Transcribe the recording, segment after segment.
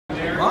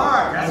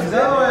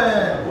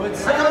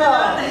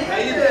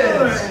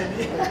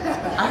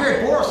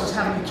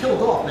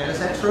killed off, man. Is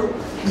that true?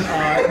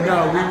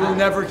 No, we will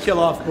never kill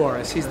off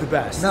Boris. He's the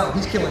best. No,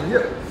 he's killing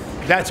you.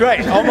 That's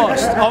right.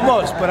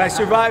 Almost. But I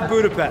survived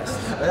Budapest.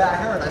 Yeah, I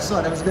heard. I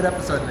saw. That was a good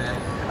episode, man.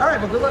 All right,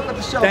 well, good luck with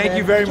the show, Thank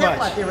you very much.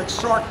 Out there at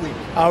Shark Week.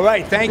 All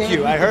right, thank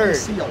you. I heard.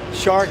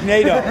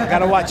 Sharknado.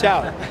 Gotta watch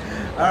out.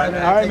 All right,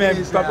 man. All right, man.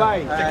 Bye-bye.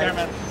 Take care,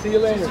 man. See you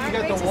later. You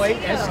got the white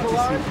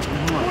Escalade?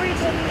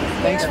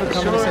 Thanks for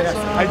coming to say that.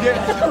 I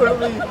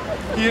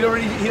did. He'd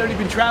already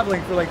been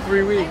traveling for like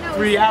 3 weeks,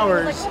 3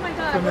 hours. Like, oh my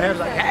God, from there,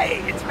 like,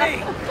 hey, it's me.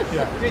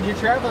 Yeah. Dude, you're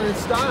traveling in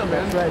style,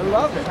 man. That's right. I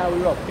love it. How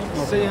we roll.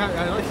 Say hi.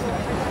 I like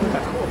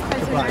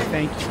Goodbye.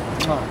 Thank you.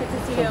 Good to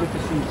see you. Good to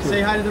see you too.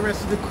 Say hi to the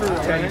rest of the crew.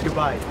 Tell you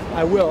goodbye.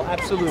 I will,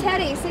 absolutely.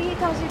 Teddy, see, he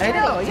calls you Hey,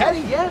 Teddy. Teddy,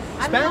 yes.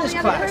 I'm the Spanish only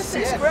other class,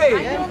 person. 6th grade.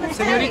 I'm the only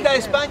Señorita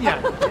Teddy.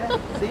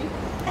 España. See?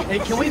 Hey,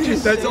 can we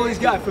just That's all he's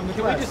got from the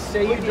Can we class. just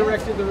say you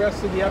directed the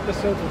rest of the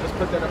episodes and just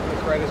put that up in the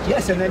credits?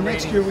 Yes, and then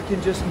next year we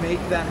can just make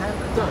that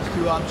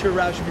happen. I'm sure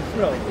Raj should be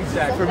thrilled.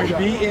 Exactly. For me to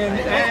be in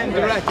and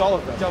direct all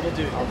of them. Double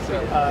duty.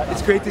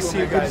 It's great to see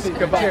you guys.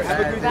 Goodbye. Cheers. Have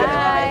a good day.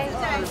 Bye.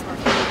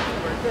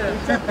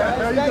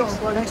 How you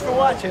doing? Thanks for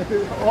watching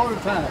all the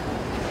time.